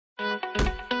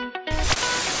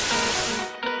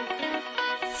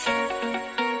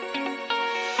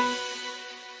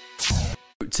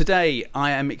today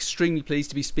I am extremely pleased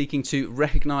to be speaking to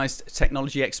recognised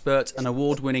technology expert and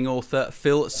award-winning author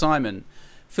Phil Simon.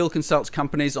 Phil consults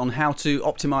companies on how to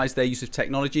optimise their use of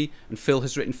technology, and Phil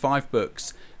has written 5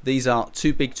 books. These are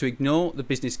Too Big to Ignore, The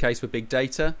Business Case for Big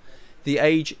Data, The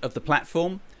Age of the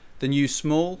Platform, The New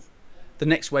Small, The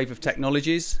Next Wave of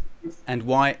Technologies, and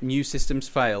Why New Systems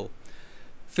Fail.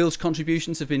 Phil's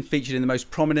contributions have been featured in the most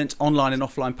prominent online and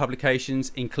offline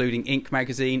publications, including Inc.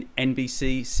 magazine,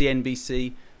 NBC,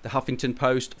 CNBC, The Huffington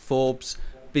Post, Forbes,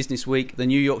 Business Week, The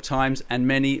New York Times, and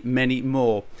many, many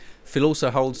more. Phil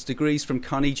also holds degrees from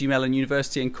Carnegie Mellon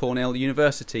University and Cornell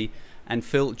University, and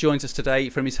Phil joins us today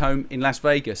from his home in Las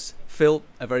Vegas. Phil,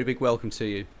 a very big welcome to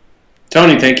you.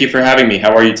 Tony, thank you for having me.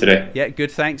 How are you today? Yeah,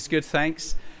 good, thanks, good,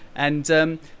 thanks. And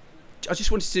I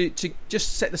just wanted to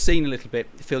just set the scene a little bit,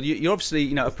 Phil. You're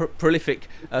obviously, a prolific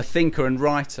thinker and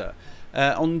writer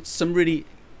on some really,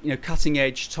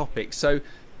 cutting-edge topics. So,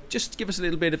 just give us a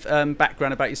little bit of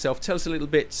background about yourself. Tell us a little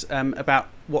bit about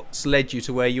what's led you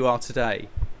to where you are today.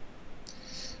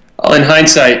 Well, in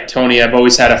hindsight, Tony, I've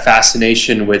always had a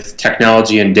fascination with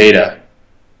technology and data.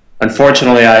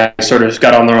 Unfortunately, I sort of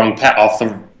got on the off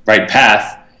the right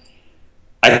path.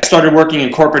 I started working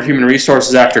in corporate human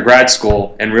resources after grad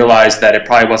school and realized that it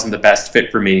probably wasn't the best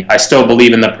fit for me. I still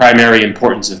believe in the primary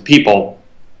importance of people,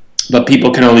 but people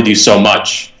can only do so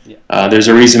much. Yeah. There's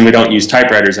a reason we don't use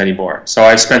typewriters anymore. So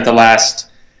I've spent the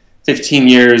last 15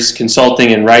 years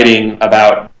consulting and writing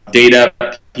about data,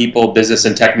 people, business,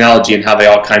 and technology, and how they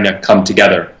all kind of come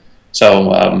together.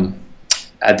 So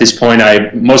at this point,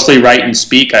 I mostly write and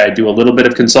speak. I do a little bit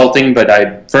of consulting, but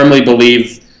I firmly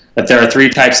believe that there are 3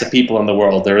 types of people in the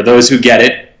world. There are those who get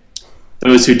it,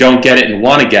 those who don't get it and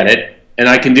want to get it, and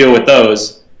I can deal with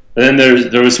those. But then there's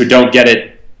those who don't get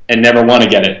it and never want to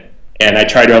get it. And I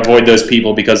try to avoid those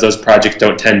people because those projects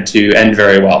don't tend to end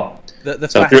very well. The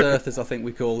flat earthers, I think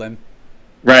we call them.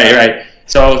 Right.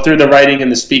 So through the writing and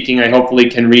the speaking, I hopefully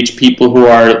can reach people who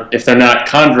are, if they're not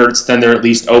converts, then they're at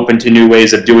least open to new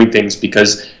ways of doing things,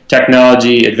 because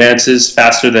technology advances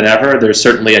faster than ever. There's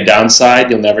certainly a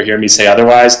downside. You'll never hear me say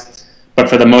otherwise. But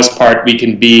for the most part, we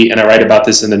can be, and I write about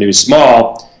this in The New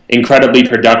Small, incredibly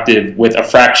productive with a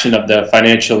fraction of the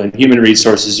financial and human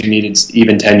resources you needed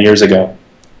even 10 years ago.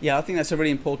 Yeah, I think that's a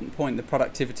really important point, the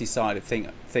productivity side of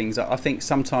things. I think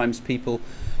sometimes people,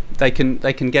 they can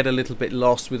get a little bit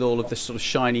lost with all of the sort of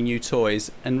shiny new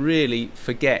toys and really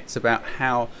forget about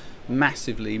how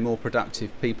massively more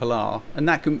productive people are. And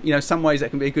that can, some ways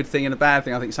that can be a good thing and a bad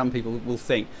thing. I think some people will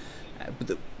think,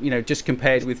 but just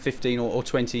compared with 15 or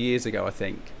 20 years ago, I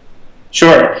think.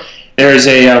 Sure, there's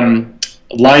a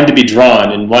line to be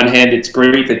drawn. In one hand, it's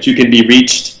great that you can be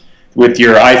reached with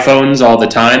your iPhones all the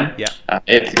time. Yeah.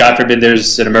 If, God forbid,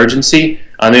 there's an emergency.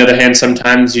 On the other hand,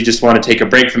 sometimes you just want to take a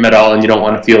break from it all and you don't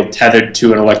want to feel tethered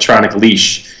to an electronic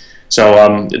leash.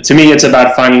 So to me, it's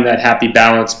about finding that happy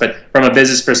balance. But from a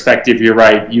business perspective, you're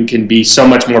right. You can be so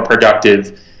much more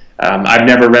productive. I've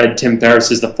never read Tim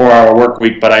Ferriss's The 4-Hour Work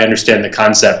Week, but I understand the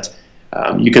concept.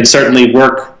 You can certainly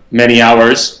work many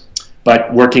hours,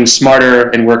 but working smarter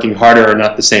and working harder are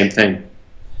not the same thing.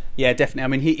 Yeah, definitely. I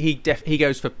mean, he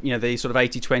goes for the sort of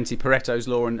 80-20 Pareto's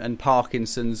law and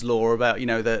Parkinson's law about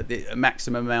the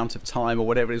maximum amount of time or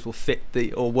whatever it is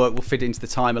work will fit into the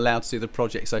time allowed to do the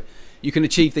project. So you can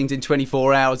achieve things in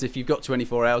 24 hours if you've got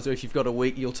 24 hours, or if you've got a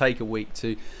week, you'll take a week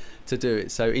to do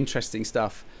it. So interesting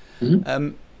stuff.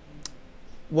 Mm-hmm.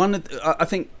 I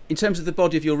think in terms of the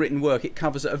body of your written work, it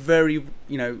covers a very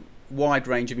wide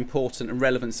range of important and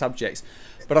relevant subjects.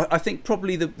 But I think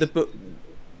probably the book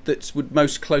that would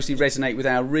most closely resonate with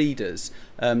our readers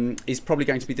is probably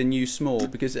going to be The New Small,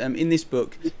 because in this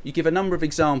book you give a number of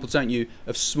examples, don't you,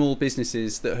 of small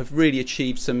businesses that have really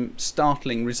achieved some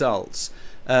startling results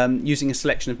using a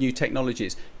selection of new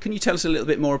technologies. Can you tell us a little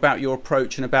bit more about your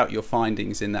approach and about your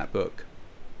findings in that book?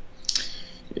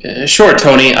 Sure,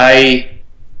 Tony. I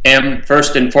am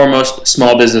first and foremost a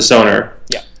small business owner.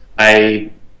 Yeah.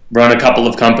 I run a couple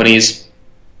of companies,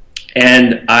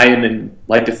 and I am,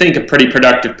 like to think, a pretty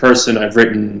productive person. I've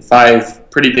written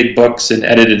 5 pretty big books and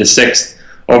edited a 6th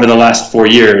over the last 4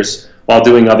 years while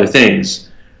doing other things.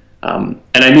 And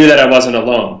I knew that I wasn't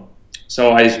alone.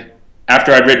 So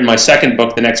after I'd written my 2nd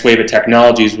book, The Next Wave of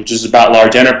Technologies, which is about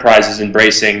large enterprises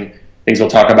embracing things we'll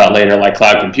talk about later, like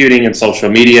cloud computing and social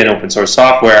media and open source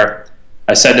software,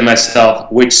 I said to myself,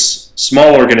 which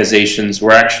small organizations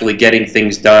were actually getting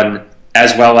things done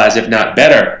as well as, if not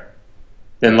better,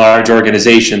 than large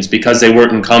organizations, because they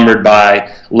weren't encumbered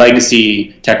by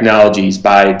legacy technologies,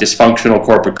 by dysfunctional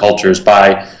corporate cultures,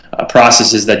 by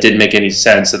processes that didn't make any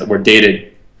sense, that were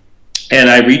dated. And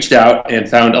I reached out and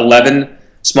found 11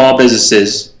 small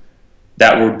businesses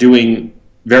that were doing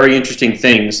very interesting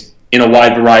things in a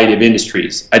wide variety of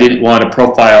industries. I didn't want to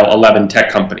profile 11 tech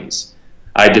companies.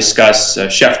 I discuss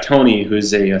Chef Tony,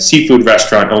 who's a seafood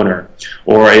restaurant owner,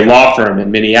 or a law firm in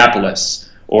Minneapolis,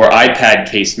 or iPad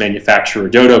case manufacturer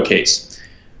Dodo Case.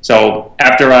 So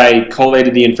after I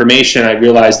collated the information, I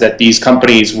realized that these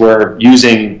companies were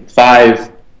using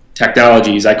 5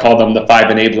 technologies. I call them the 5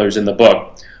 enablers in the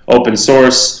book: open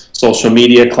source, social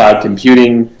media, cloud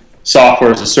computing,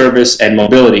 software as a service, and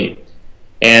mobility.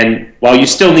 And while you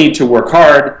still need to work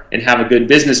hard and have a good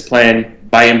business plan,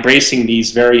 by embracing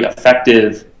these very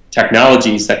effective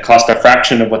technologies that cost a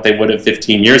fraction of what they would have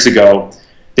 15 years ago,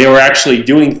 they were actually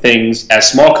doing things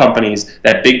as small companies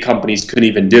that big companies couldn't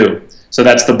even do. So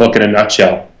that's the book in a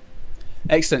nutshell.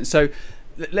 Excellent. So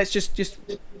let's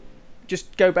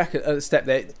just go back a step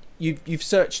there. You've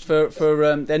searched for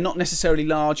they're not necessarily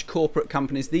large corporate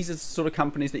companies. These are the sort of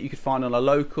companies that you could find on a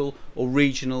local or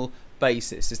regional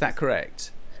basis. Is that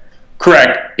correct?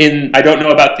 Correct. I don't know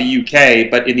about the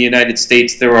UK, but in the United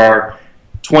States there are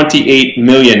 28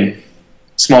 million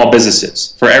small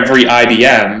businesses. For every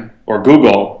IBM or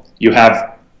Google, you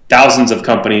have thousands of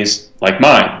companies like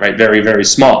mine, right? Very, very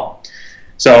small.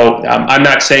 So I'm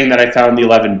not saying that I found the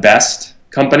 11 best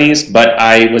companies, but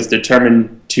I was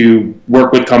determined to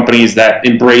work with companies that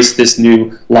embrace this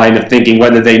new line of thinking,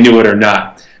 whether they knew it or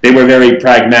not. They were very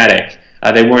pragmatic.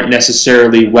 They weren't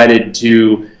necessarily wedded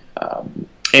to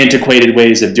antiquated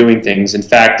ways of doing things. In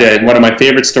fact, one of my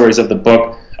favorite stories of the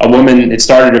book, a woman had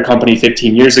started her company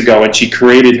 15 years ago and she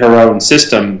created her own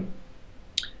system.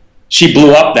 She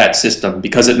blew up that system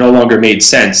because it no longer made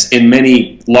sense. In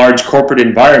many large corporate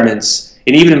environments,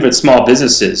 and even with small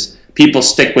businesses, people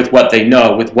stick with what they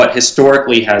know, with what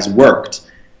historically has worked.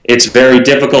 It's very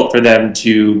difficult for them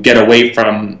to get away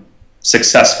from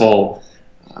successful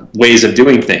ways of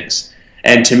doing things.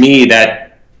 And to me, that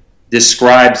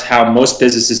describes how most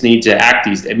businesses need to act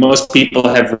these days. Most people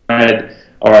have read,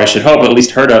 or I should hope at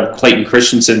least heard of, Clayton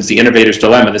Christensen's The Innovator's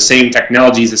Dilemma. The same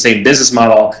technologies, the same business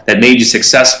model that made you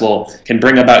successful can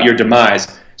bring about your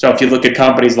demise. So if you look at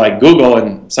companies like Google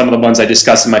and some of the ones I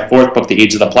discuss in my 4th book, The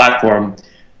Age of the Platform,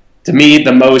 to me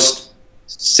the most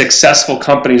successful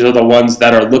companies are the ones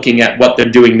that are looking at what they're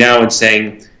doing now and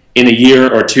saying, in a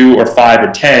year or 2 or 5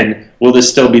 or 10, will this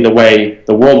still be the way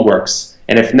the world works?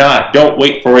 And if not, don't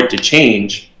wait for it to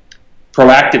change.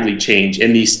 Proactively change.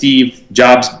 In the Steve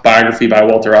Jobs biography by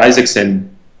Walter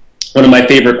Isaacson, one of my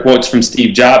favorite quotes from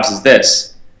Steve Jobs is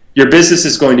this: your business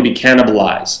is going to be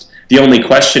cannibalized. The only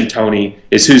question, Tony,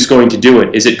 is who's going to do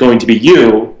it? Is it going to be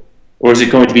you, or is it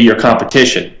going to be your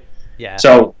competition? Yeah.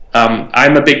 So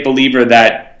I'm a big believer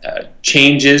that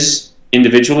changes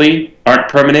individually aren't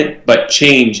permanent, but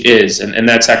change is. And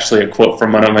that's actually a quote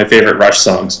from one of my favorite Rush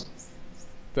songs.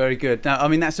 Very good. Now, I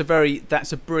mean, that's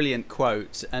a brilliant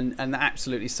quote, and that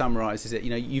absolutely summarises it. You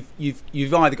know, you've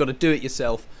either got to do it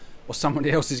yourself, or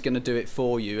somebody else is going to do it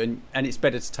for you, and it's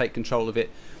better to take control of it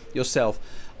yourself.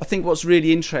 I think what's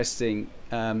really interesting,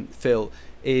 Phil,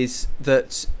 is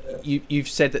that you've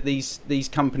said that these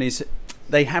companies,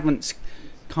 they haven't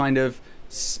kind of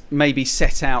maybe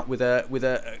set out with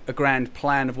a grand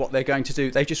plan of what they're going to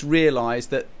do. They've just realised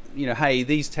that, you know, hey,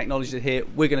 these technologies are here.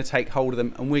 We're going to take hold of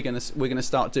them, and we're going to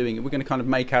start doing it. We're going to kind of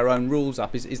make our own rules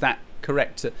up. Is that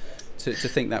correct to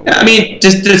think that way? I mean,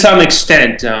 just to some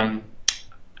extent,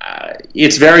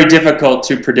 it's very difficult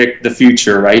to predict the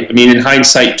future, right? I mean, in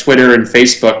hindsight, Twitter and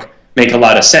Facebook make a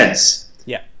lot of sense.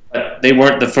 Yeah. But they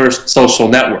weren't the first social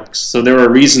networks, so there are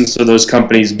reasons for those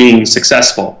companies being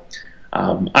successful.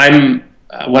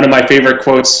 One of my favorite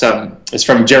quotes is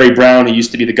from Jerry Brown, who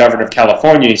used to be the governor of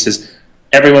California. He says,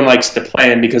 everyone likes to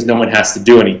plan because no one has to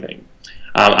do anything.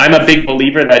 I'm a big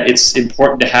believer that it's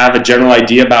important to have a general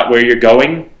idea about where you're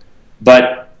going,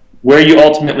 but where you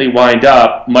ultimately wind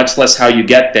up, much less how you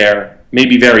get there, may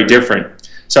be very different.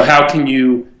 So how can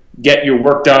you get your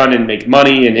work done and make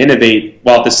money and innovate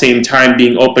while at the same time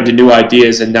being open to new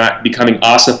ideas and not becoming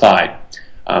ossified?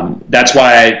 That's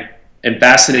why I am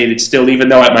fascinated still, even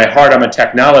though at my heart I'm a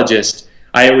technologist,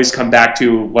 I always come back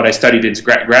to what I studied in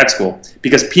grad school,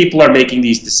 because people are making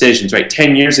these decisions, right?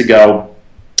 10 years ago,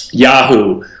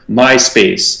 Yahoo,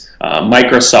 MySpace,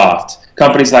 Microsoft,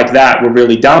 companies like that were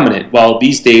really dominant. Well,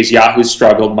 these days, Yahoo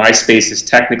struggled, MySpace is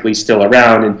technically still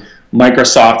around, and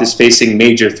Microsoft is facing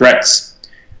major threats.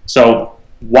 So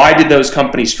why did those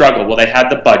companies struggle? Well, they had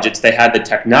the budgets, they had the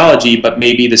technology, but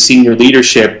maybe the senior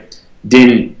leadership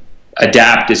didn't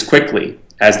adapt as quickly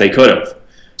as they could have.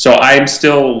 So I'm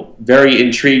still very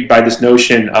intrigued by this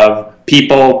notion of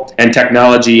people and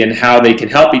technology and how they can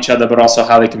help each other, but also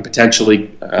how they can potentially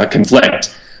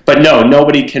conflict. But no,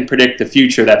 nobody can predict the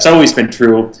future. That's always been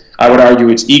true. I would argue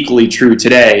it's equally true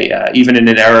today, even in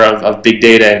an era of big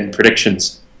data and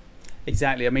predictions.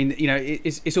 Exactly. I mean,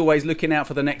 it's always looking out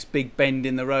for the next big bend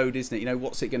in the road, isn't it?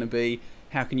 What's it going to be?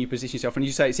 How can you position yourself? And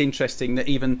you say it's interesting that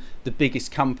even the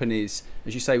biggest companies,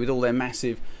 as you say, with all their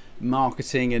massive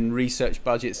marketing and research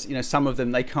budgets, some of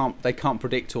them they can't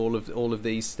predict all of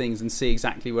these things and see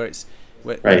exactly where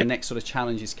right. the next sort of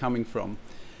challenge is coming from.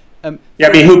 I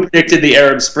mean, who predicted the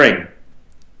Arab Spring?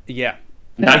 Yeah.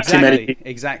 Not exactly, too many.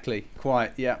 Exactly.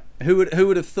 Quite. Yeah. Who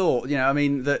would have thought?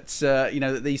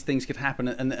 That these things could happen,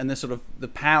 and the sort of the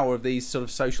power of these sort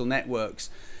of social networks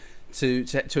to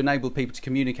enable people to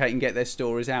communicate and get their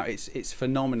stories out. It's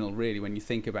phenomenal, really, when you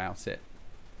think about it.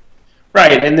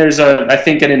 Right, and there's I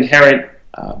think an inherent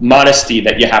modesty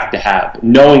that you have to have,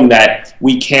 knowing that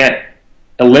we can't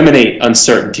eliminate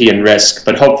uncertainty and risk,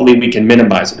 but hopefully we can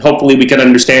minimize it. Hopefully we can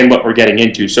understand what we're getting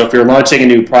into. So if you're launching a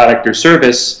new product or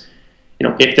service,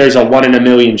 if there's a 1 in a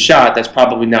million shot, that's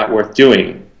probably not worth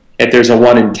doing. If there's a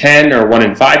 1 in 10 or 1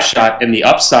 in 5 shot and the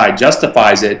upside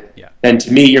justifies it, then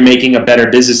to me you're making a better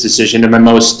business decision. In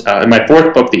my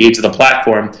fourth book, The Age of the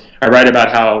Platform, I write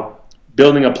about how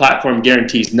building a platform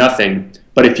guarantees nothing,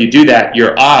 but if you do that,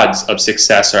 your odds of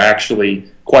success are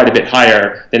actually quite a bit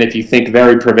higher than if you think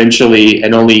very provincially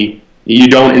and you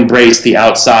don't embrace the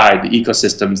outside, the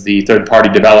ecosystems, the third-party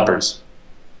developers.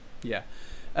 Yeah.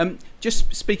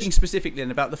 Just speaking specifically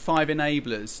then about the 5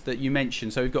 enablers that you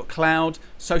mentioned. So we've got cloud,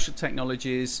 social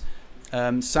technologies,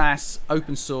 SaaS,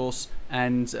 open source,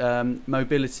 and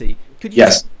mobility. Could you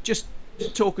just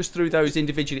talk us through those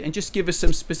individually and just give us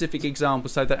some specific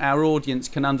examples so that our audience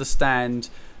can understand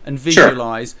and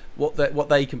visualize what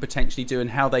they can potentially do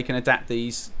and how they can adapt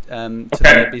these to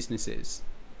their businesses?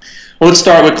 Well, let's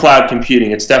start with cloud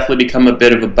computing. It's definitely become a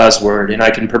bit of a buzzword, and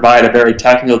I can provide a very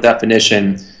technical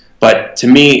definition, but to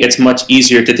me it's much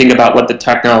easier to think about what the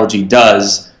technology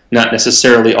does, not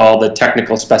necessarily all the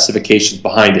technical specifications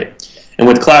behind it. And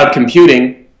with cloud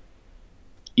computing,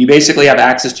 you basically have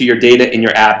access to your data in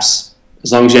your apps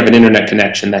as long as you have an internet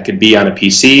connection. That could be on a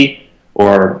PC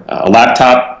or a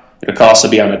laptop. It could also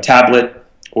be on a tablet,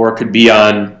 or it could be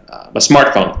on a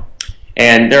smartphone.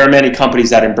 And there are many companies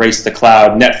that embrace the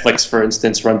cloud. Netflix, for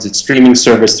instance, runs its streaming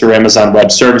service through Amazon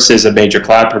Web Services, a major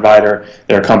cloud provider.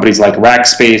 There are companies like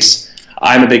Rackspace.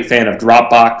 I'm a big fan of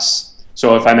Dropbox.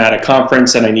 So if I'm at a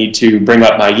conference and I need to bring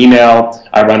up my email,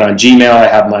 I run on Gmail, I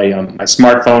have my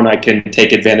smartphone, I can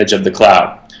take advantage of the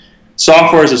cloud.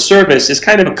 Software as a service is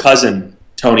kind of a cousin,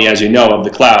 Tony, as you know, of the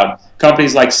cloud.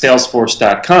 Companies like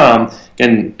Salesforce.com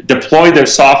can deploy their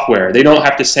software. They don't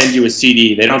have to send you a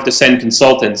CD. They don't have to send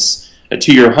consultants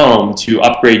to your home to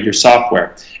upgrade your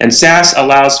software. And SaaS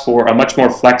allows for a much more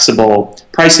flexible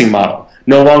pricing model.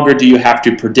 No longer do you have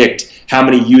to predict how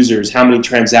many users, how many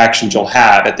transactions you'll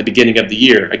have at the beginning of the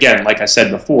year. Again, like I said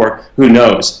before, who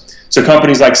knows? So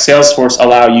companies like Salesforce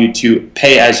allow you to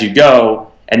pay as you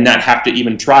go and not have to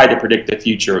even try to predict the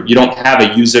future. You don't have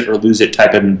a use it or lose it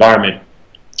type of environment.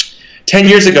 10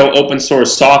 years ago, open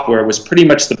source software was pretty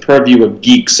much the purview of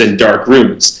geeks in dark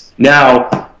rooms.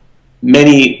 Now,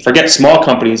 forget small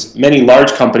companies, many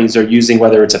large companies are using,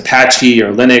 whether it's Apache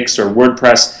or Linux or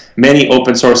WordPress, many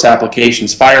open source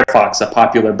applications. Firefox, a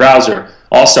popular browser,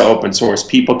 also open source.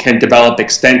 People can develop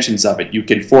extensions of it. You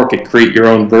can fork it, create your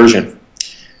own version.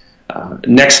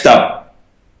 Next up,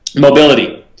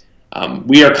 mobility.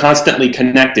 We are constantly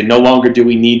connected. No longer do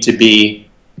we need to be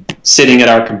sitting at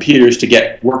our computers to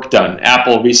get work done.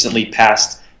 Apple recently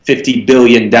passed 50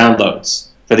 billion downloads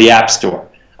for the App Store.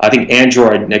 I think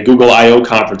Android, at Google I/O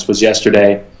conference was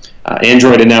yesterday,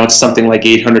 Android announced something like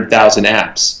 800,000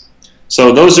 apps.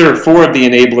 So those are 4 of the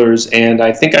enablers, and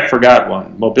I think I forgot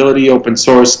one. Mobility, open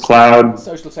source, cloud.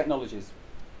 Social technologies.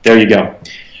 There you go.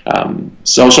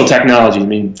 Social technology. I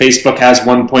mean, Facebook has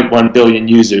 1.1 billion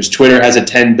users. Twitter has a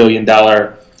 $10 billion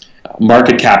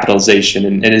market capitalization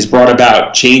and has brought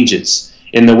about changes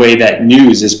in the way that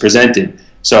news is presented.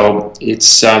 So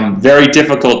it's very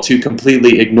difficult to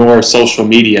completely ignore social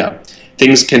media.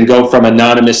 Things can go from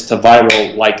anonymous to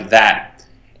viral like that.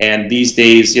 And these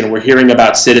days, we're hearing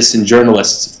about citizen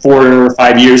journalists. 4 or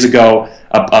 5 years ago,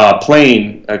 a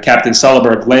plane, Captain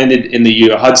Sullenberg, landed in the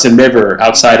Hudson River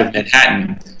outside of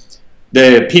Manhattan.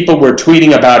 The people were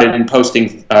tweeting about it and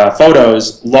posting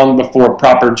photos long before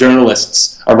proper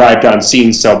journalists arrived on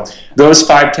scene. So those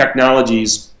 5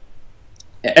 technologies,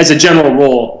 as a general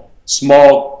rule,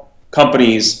 small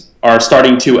companies are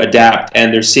starting to adapt,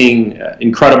 and they're seeing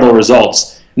incredible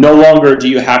results. No longer do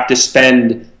you have to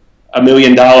spend $1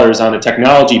 million on a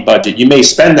technology budget. You may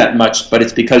spend that much, but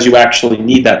it's because you actually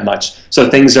need that much. So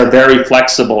things are very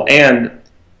flexible, and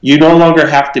You no longer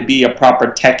have to be a proper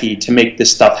techie to make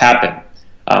this stuff happen.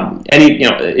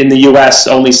 In the U.S.,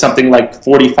 only something like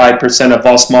 45% of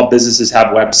all small businesses have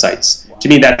websites. Wow. To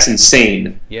me, that's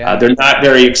insane. Yeah. They're not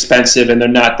very expensive and they're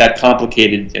not that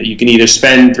complicated. You can either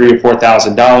spend $3,000 or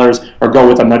 $4,000 or go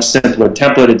with a much simpler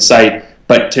templated site.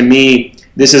 But to me,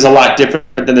 this is a lot different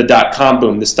than the .com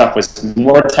boom. This stuff was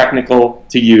more technical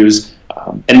to use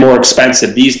and more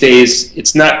expensive. These days,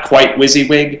 it's not quite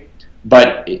WYSIWYG,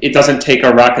 but it doesn't take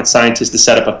a rocket scientist to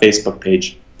set up a Facebook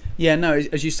page. Yeah, no,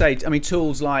 as you say, I mean,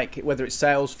 tools like whether it's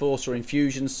Salesforce or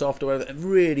Infusionsoft or whatever,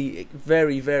 really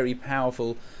very, very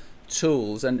powerful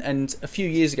tools. And a few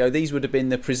years ago, these would have been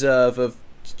the preserve of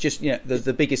just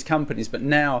the biggest companies, but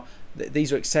now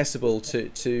these are accessible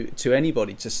to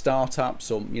anybody, to startups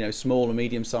or small or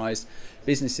medium-sized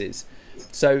businesses.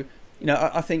 So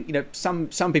I think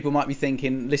some people might be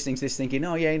listening to this, thinking,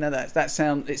 oh yeah,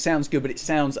 it sounds good, but it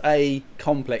sounds A,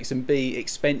 complex, and B,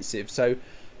 expensive. So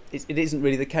it isn't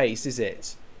really the case, is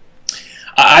it?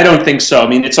 I don't think so. I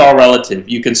mean, it's all relative.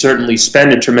 You can certainly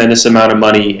spend a tremendous amount of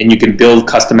money and you can build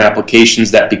custom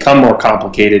applications that become more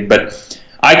complicated, but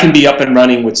I can be up and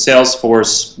running with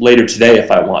Salesforce later today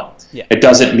if I want. Yeah. It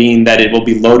doesn't mean that it will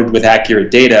be loaded with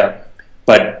accurate data,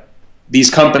 but these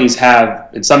companies have,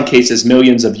 in some cases,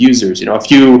 millions of users.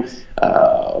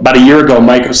 About a year ago,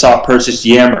 Microsoft purchased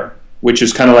Yammer, which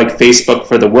is kind of like Facebook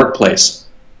for the workplace.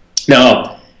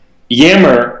 Now,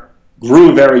 Yammer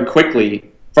grew very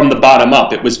quickly from the bottom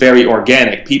up. It was very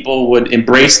organic. People would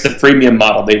embrace the freemium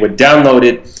model. They would download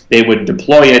it, they would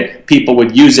deploy it, people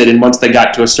would use it, and once they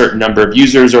got to a certain number of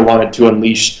users or wanted to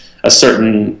unleash a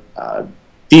certain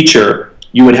feature,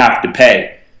 you would have to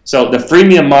pay. So the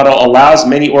freemium model allows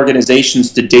many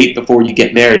organizations to date before you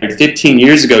get married. 15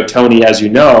 years ago, Tony, as you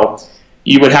know,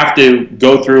 you would have to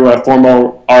go through a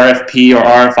formal RFP or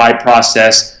RFI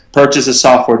process, purchase the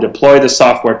software, deploy the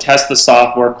software, test the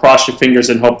software, cross your fingers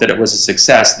and hope that it was a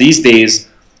success. These days,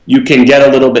 you can get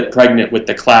a little bit pregnant with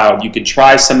the cloud. You can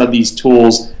try some of these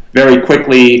tools very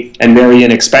quickly and very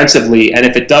inexpensively, and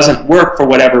if it doesn't work for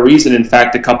whatever reason, in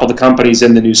fact, a couple of the companies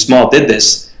in the new small did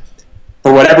this,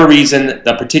 for whatever reason,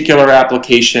 the particular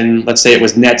application, let's say it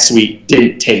was NetSuite,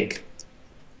 didn't take.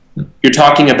 You're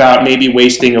talking about maybe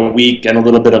wasting a week and a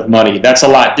little bit of money. That's a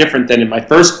lot different than in my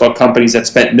first book, companies that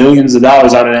spent millions of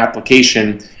dollars on an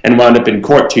application and wound up in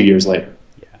court 2 years later.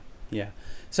 Yeah.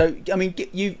 So, I mean,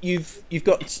 you've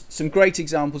got some great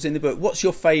examples in the book. What's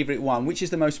your favorite one? Which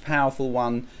is the most powerful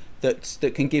one that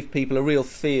can give people a real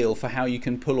feel for how you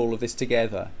can pull all of this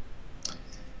together?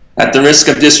 At the risk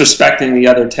of disrespecting the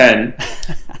other 10,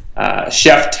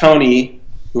 Chef Tony,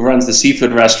 who runs the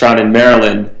seafood restaurant in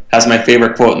Maryland, has my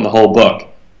favorite quote in the whole book.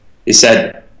 He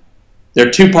said, "There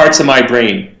are two parts of my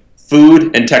brain,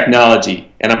 food and technology,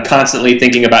 and I'm constantly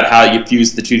thinking about how you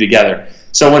fuse the two together."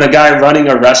 So when a guy running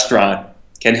a restaurant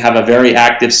can have a very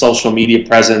active social media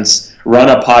presence, run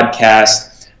a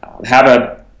podcast, have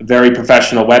a very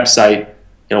professional website,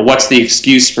 what's the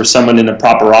excuse for someone in a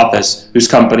proper office whose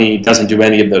company doesn't do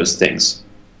any of those things?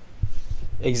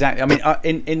 Exactly. I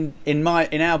mean,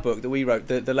 in our book that we wrote,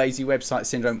 the Lazy Website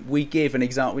Syndrome, we give an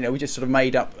example. We just sort of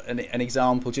made up an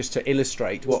example just to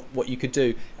illustrate what you could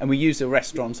do, and we used a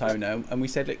restaurant owner, and we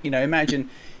said, look, imagine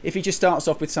if he just starts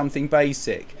off with something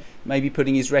basic, maybe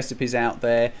putting his recipes out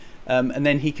there, and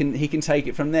then he can take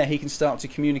it from there. He can start to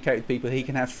communicate with people. He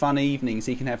can have fun evenings.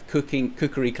 He can have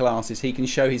cookery classes. He can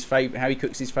show how he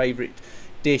cooks his favourite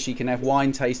dish. He can have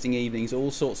wine tasting evenings, all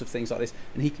sorts of things like this,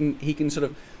 and he can sort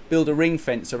of build a ring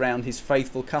fence around his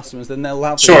faithful customers, then they'll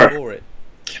love him for it.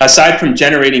 Aside from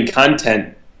generating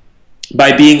content,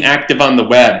 by being active on the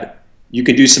web, you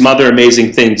can do some other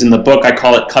amazing things. In the book, I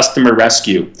call it customer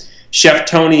rescue. Chef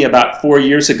Tony, about 4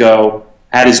 years ago,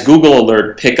 had his Google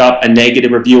alert pick up a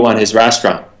negative review on his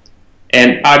restaurant.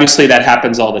 And obviously that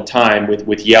happens all the time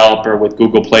with Yelp or with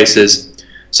Google Places.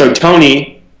 So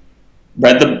Tony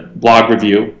read the blog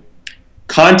review,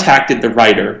 contacted the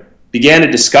writer, began a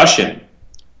discussion,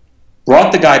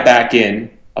 brought the guy back in,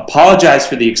 apologized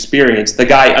for the experience. The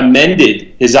guy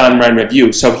amended his online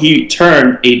review, so he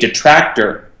turned a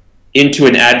detractor into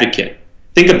an advocate.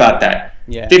 Think about that.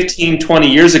 Yeah. 15, 20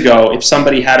 years ago, if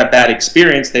somebody had a bad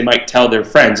experience, they might tell their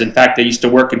friends. In fact, I used to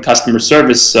work in customer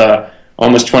service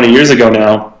almost 20 years ago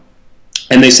now,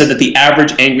 and they said that the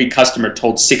average angry customer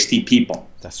told 60 people.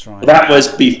 That's right. That was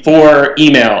before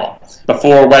email,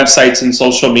 before websites and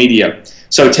social media.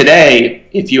 So today,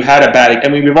 if you had a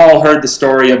bad, we've all heard the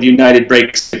story of United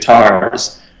Breaks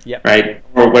Guitars, yep, right?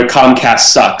 Or where Comcast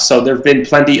sucks. So there have been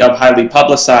plenty of highly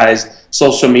publicized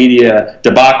social media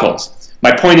debacles.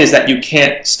 My point is that you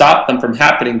can't stop them from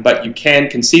happening, but you can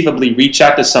conceivably reach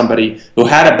out to somebody who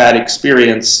had a bad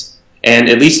experience and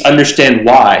at least understand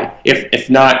why, if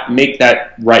not make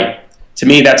that right. To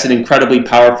me, that's an incredibly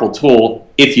powerful tool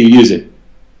if you use it.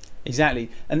 Exactly,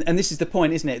 and this is the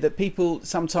point, isn't it? That people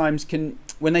sometimes can,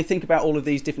 when they think about all of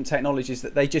these different technologies,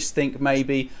 that they just think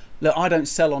maybe, look, I don't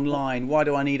sell online, why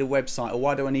do I need a website, or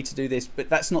why do I need to do this? But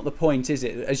that's not the point, is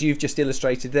it? As you've just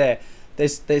illustrated there,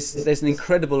 there's an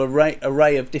incredible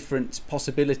array of different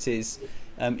possibilities.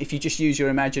 If you just use your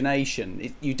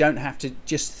imagination, you don't have to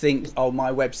just think, oh,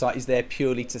 my website is there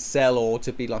purely to sell or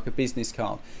to be like a business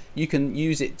card. You can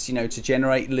use it, you know, to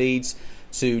generate leads,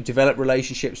 to develop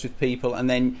relationships with people, and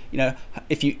then, you know,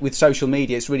 if you, with social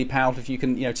media, it's really powerful if you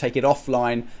can, you know, take it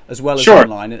offline as well as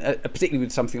online, and particularly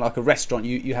with something like a restaurant,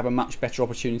 you have a much better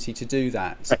opportunity to do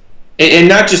that. And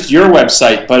not just your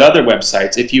website, but other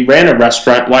websites. If you ran a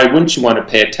restaurant, why wouldn't you want to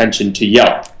pay attention to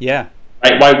Yelp? Yeah.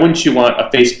 Right? Why wouldn't you want a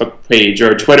Facebook page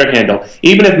or a Twitter handle?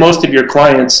 Even if most of your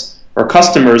clients or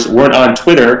customers weren't on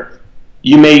Twitter,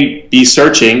 you may be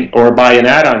searching or buy an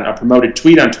ad on a promoted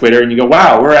tweet on Twitter, and you go,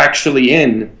 wow, we're actually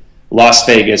in Las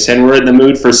Vegas and we're in the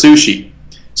mood for sushi.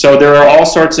 So there are all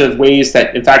sorts of ways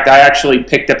that, in fact, I actually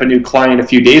picked up a new client a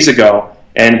few days ago,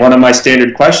 and one of my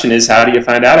standard questions is, how do you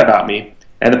find out about me?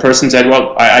 And the person said,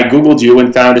 well, I Googled you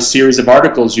and found a series of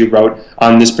articles you wrote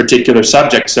on this particular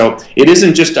subject. So it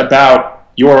isn't just about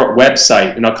your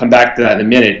website, and I'll come back to that in a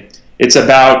minute. It's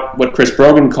about what Chris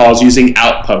Brogan calls using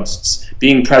outposts,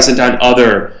 being present on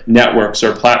other networks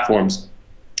or platforms.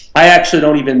 I actually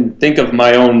don't even think of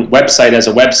my own website as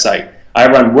a website. I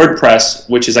run WordPress,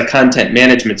 which is a content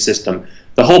management system.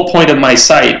 The whole point of my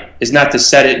site is not to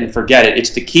set it and forget it.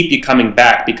 It's to keep you coming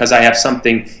back because I have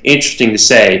something interesting to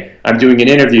say. I'm doing an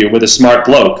interview with a smart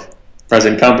bloke,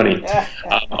 present company,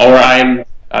 or I'm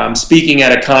speaking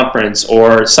at a conference,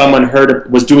 or someone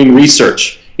was doing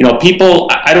research. You know, people,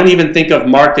 I don't even think of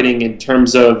marketing in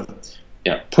terms of,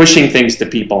 you know, pushing things to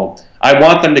people. I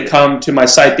want them to come to my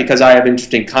site because I have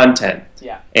interesting content.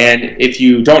 Yeah. And if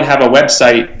you don't have a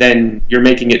website, then you're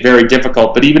making it very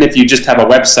difficult. But even if you just have a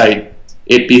website,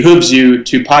 it behooves you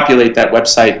to populate that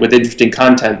website with interesting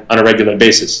content on a regular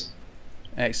basis.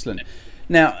 Excellent.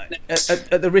 Now,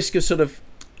 at the risk of sort of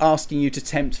asking you to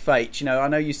tempt fate, you know, I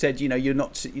know you said, you know,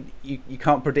 you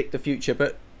can't predict the future,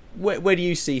 but where do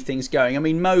you see things going? I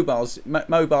mean, mobile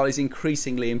is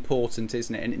increasingly important,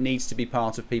 isn't it? And it needs to be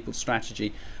part of people's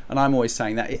strategy. And I'm always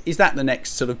saying that. Is that the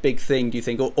next sort of big thing, do you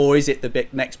think? Or is it the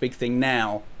next big thing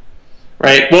now?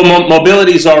 Right. Well,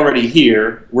 mobility is already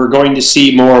here. We're going to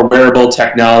see more wearable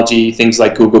technology, things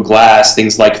like Google Glass,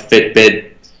 things like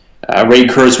Fitbit. Ray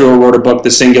Kurzweil wrote a book,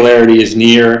 The Singularity is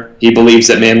Near. He believes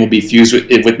that man will be fused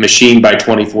with machine by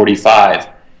 2045.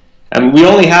 I mean, we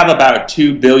only have about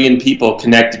 2 billion people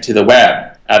connected to the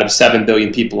web out of 7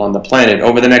 billion people on the planet.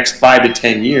 Over the next 5 to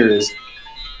 10 years,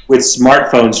 with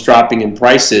smartphones dropping in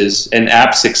prices and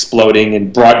apps exploding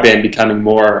and broadband becoming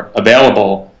more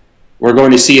available, we're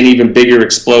going to see an even bigger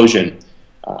explosion.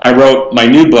 I wrote my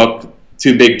new book,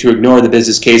 Too Big to Ignore, The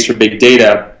Business Case for Big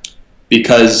Data,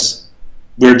 because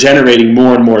we're generating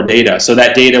more and more data. So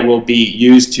that data will be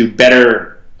used to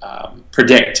better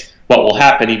predict what will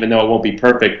happen, even though it won't be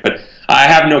perfect. But I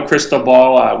have no crystal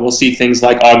ball. We'll see things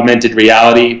like augmented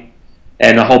reality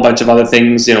and a whole bunch of other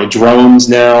things, you know, drones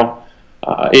now.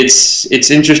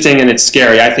 It's interesting and it's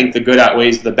scary. I think the good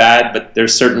outweighs the bad, but there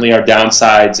certainly are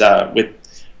downsides with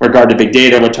regard to big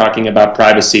data. We're talking about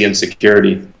privacy and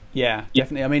security. Yeah,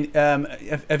 definitely. I mean,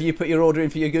 have you put your order in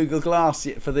for your Google Glass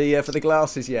yet, for the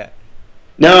glasses yet?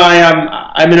 No,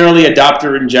 I'm an early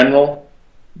adopter in general,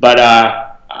 but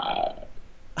I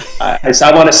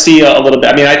want to see a little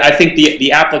bit. I mean, I think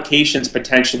the applications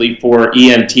potentially for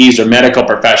EMTs or medical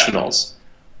professionals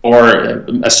or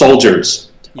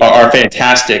soldiers are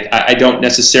fantastic. I don't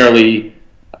necessarily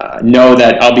know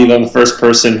that I'll be the first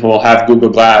person who will have Google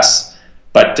Glass.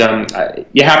 But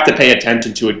you have to pay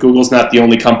attention to it. Google's not the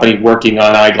only company working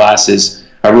on eyeglasses.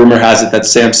 A rumor has it that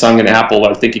Samsung and Apple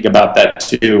are thinking about that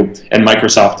too, and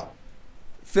Microsoft.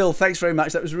 Phil, thanks very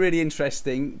much. That was really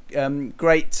interesting.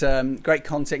 Great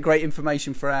content, great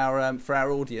information for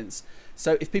our audience.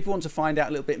 So, if people want to find out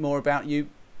a little bit more about you,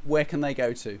 where can they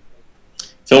go to?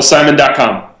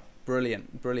 philsimon.com.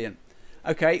 Brilliant, brilliant.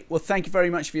 Okay, well, thank you very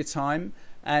much for your time.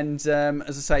 And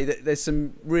as I say, there's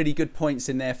some really good points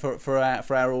in there for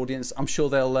our audience. I'm sure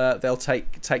they'll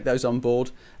take those on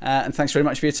board. And thanks very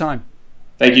much for your time.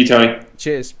 Thank you, Tony.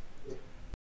 Cheers.